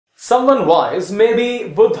Someone wise, maybe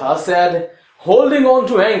Buddha, said, holding on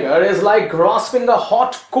to anger is like grasping a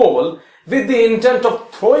hot coal with the intent of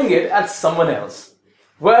throwing it at someone else.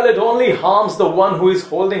 Well, it only harms the one who is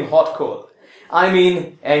holding hot coal. I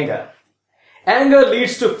mean, anger. Anger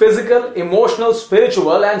leads to physical, emotional,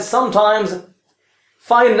 spiritual, and sometimes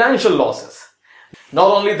financial losses.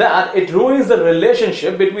 Not only that, it ruins the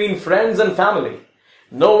relationship between friends and family.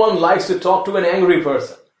 No one likes to talk to an angry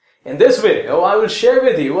person. In this video, I will share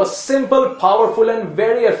with you a simple, powerful, and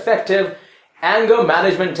very effective anger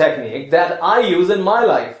management technique that I use in my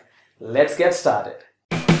life. Let's get started.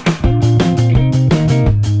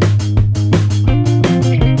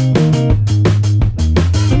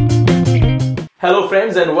 Hello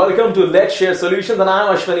friends and welcome to Let's Share Solutions, and I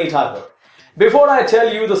am Ashwani Thakur. Before I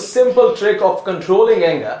tell you the simple trick of controlling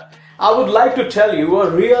anger, I would like to tell you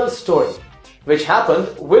a real story which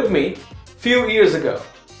happened with me few years ago.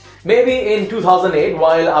 Maybe in 2008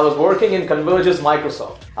 while I was working in Converge's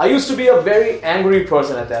Microsoft. I used to be a very angry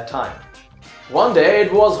person at that time. One day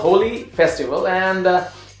it was Holi festival, and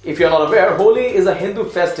if you're not aware, Holi is a Hindu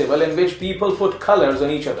festival in which people put colors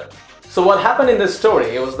on each other. So what happened in this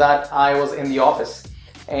story was that I was in the office,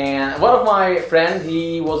 and one of my friends,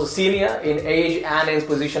 he was a senior in age and in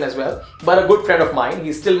position as well, but a good friend of mine.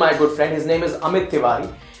 He's still my good friend. His name is Amit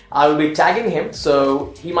Tiwari. I will be tagging him,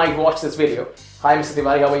 so he might watch this video. Hi Mr.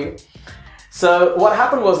 Tiwari, how are you? So what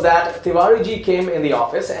happened was that Tiwari ji came in the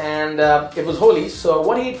office, and it was Holi. So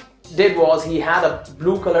what he did was he had a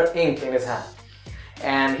blue color ink in his hand,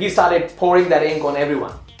 and he started pouring that ink on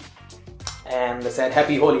everyone. And they said,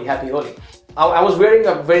 Happy Holi, Happy Holi. I was wearing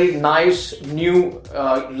a very nice new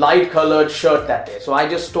light colored shirt that day. So I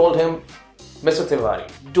just told him, Mr.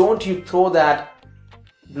 Tiwari, don't you throw that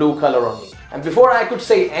blue color on me. And before I could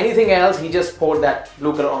say anything else, he just poured that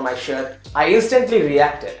blue color on my shirt. I instantly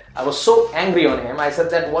reacted. I was so angry on him. I said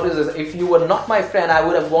that, what is this? If you were not my friend, I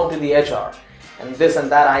would have gone to the HR. And this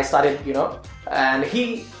and that, I started, and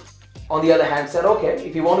he, on the other hand, said, okay,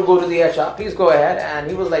 if you want to go to the HR, please go ahead. And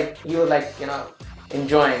he was like,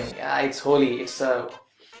 enjoying. It's Holi. It's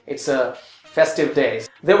a festive day.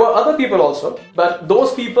 There were other people also, but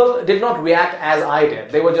those people did not react as I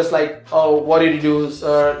did. They were just like, oh, what did you do,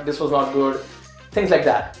 sir? This was not good. Things like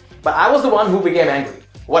that. But I was the one who became angry.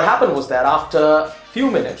 What happened was that after a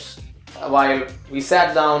few minutes, while we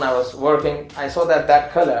sat down, I was working, I saw that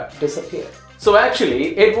that color disappeared. So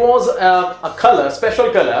actually, it was a color,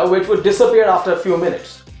 special color, which would disappear after a few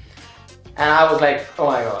minutes. And I was like, oh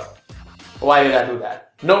my God, why did I do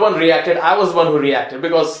that? No one reacted. I was the one who reacted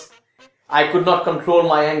because I could not control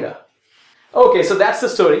my anger. Okay, so that's the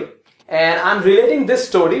story. And I'm relating this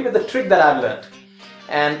story with the trick that I've learned.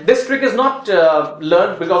 And this trick is not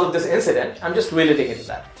learned because of this incident. I'm just relating it to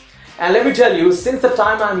that. And let me tell you, since the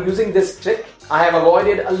time I'm using this trick, I have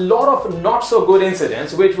avoided a lot of not so good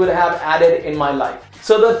incidents which would have added in my life.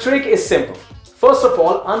 So the trick is simple. First of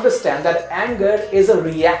all, understand that anger is a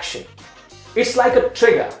reaction. It's like a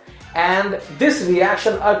trigger. And this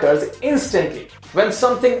reaction occurs instantly when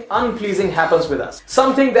something unpleasing happens with us.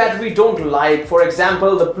 Something that we don't like, for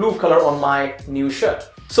example, the blue color on my new shirt.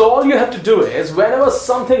 So all you have to do is, whenever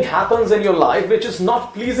something happens in your life which is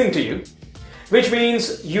not pleasing to you, which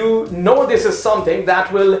means you know this is something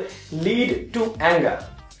that will lead to anger,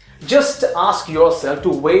 just ask yourself to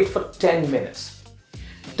wait for 10 minutes.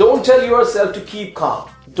 Don't tell yourself to keep calm.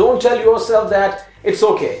 Don't tell yourself that it's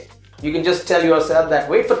okay. You can just tell yourself that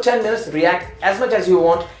wait for 10 minutes, react as much as you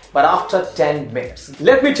want, but after 10 minutes.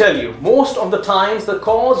 Let me tell you, most of the times the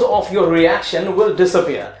cause of your reaction will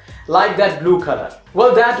disappear, like that blue color.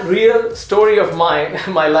 Well, that real story of mine,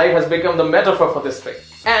 my life has become the metaphor for this trick.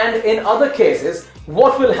 And in other cases,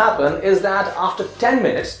 what will happen is that after 10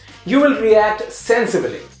 minutes, you will react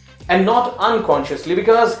sensibly and not unconsciously,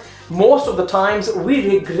 because most of the times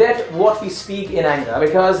we regret what we speak in anger,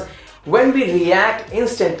 because when we react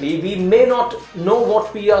instantly, we may not know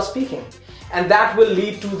what we are speaking, and that will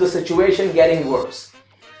lead to the situation getting worse.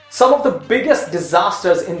 Some of the biggest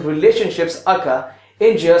disasters in relationships occur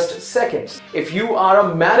in just seconds. If you are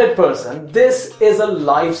a married person, this is a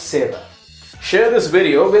lifesaver. Share this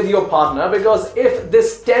video with your partner, because if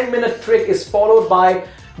this 10-minute trick is followed by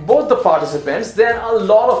both the participants, then a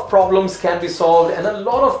lot of problems can be solved and a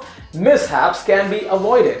lot of mishaps can be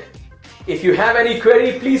avoided. If you have any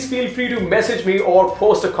query, please feel free to message me or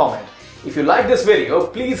post a comment. If you like this video,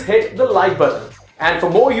 please hit the like button. And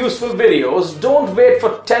for more useful videos, don't wait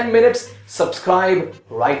for 10 minutes, subscribe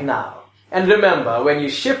right now. And remember, when you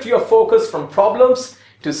shift your focus from problems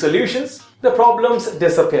to solutions, the problems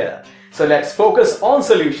disappear. So let's focus on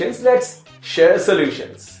solutions, let's share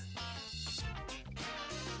solutions.